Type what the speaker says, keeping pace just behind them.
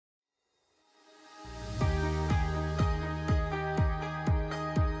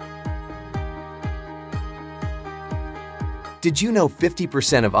Did you know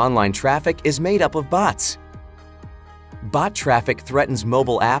 50% of online traffic is made up of bots? Bot traffic threatens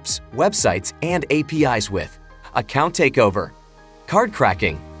mobile apps, websites, and APIs with account takeover, card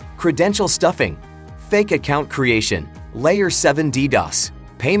cracking, credential stuffing, fake account creation, Layer 7 DDoS,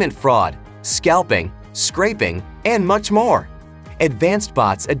 payment fraud, scalping, scraping, and much more. Advanced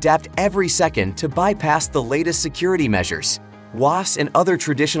bots adapt every second to bypass the latest security measures. WAFs and other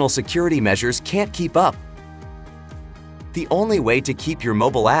traditional security measures can't keep up. The only way to keep your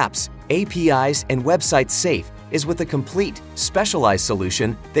mobile apps, APIs, and websites safe is with a complete, specialized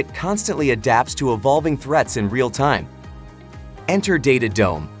solution that constantly adapts to evolving threats in real time. Enter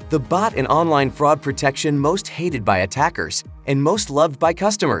DataDome, the bot and online fraud protection most hated by attackers and most loved by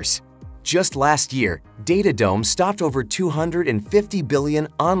customers. Just last year, DataDome stopped over 250 billion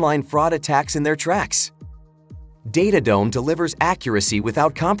online fraud attacks in their tracks. DataDome delivers accuracy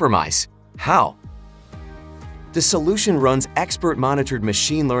without compromise. How? The solution runs expert-monitored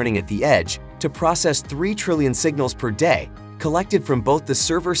machine learning at the edge to process 3 trillion signals per day, collected from both the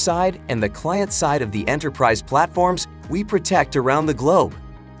server side and the client side of the enterprise platforms we protect around the globe.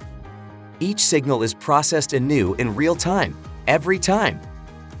 Each signal is processed anew in real time, every time.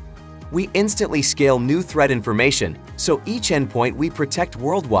 We instantly scale new threat information, so each endpoint we protect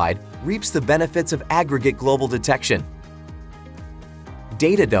worldwide reaps the benefits of aggregate global detection.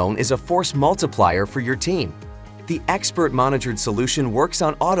 DataDome is a force multiplier for your team. The expert-monitored solution works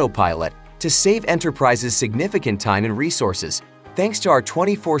on autopilot to save enterprises significant time and resources, thanks to our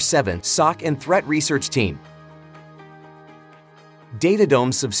 24/7 SOC and threat research team.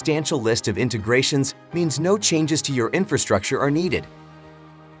 DataDome's substantial list of integrations means no changes to your infrastructure are needed.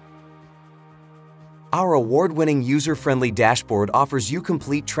 Our award-winning user-friendly dashboard offers you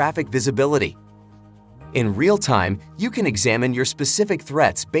complete traffic visibility. In real time, you can examine your specific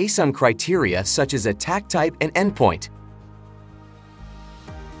threats based on criteria such as attack type and endpoint.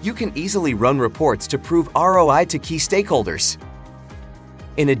 You can easily run reports to prove ROI to key stakeholders.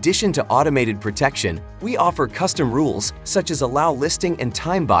 In addition to automated protection, we offer custom rules such as allow listing and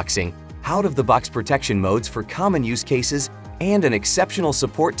time boxing, out-of-the-box protection modes for common use cases, and an exceptional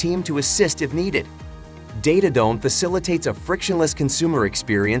support team to assist if needed. DataDome facilitates a frictionless consumer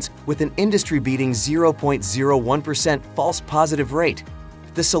experience with an industry-beating 0.01% false positive rate.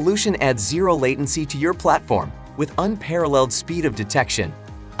 The solution adds zero latency to your platform with unparalleled speed of detection,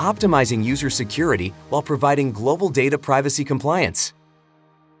 optimizing user security while providing global data privacy compliance.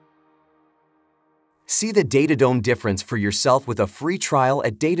 See the DataDome difference for yourself with a free trial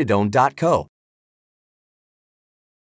at datadome.co.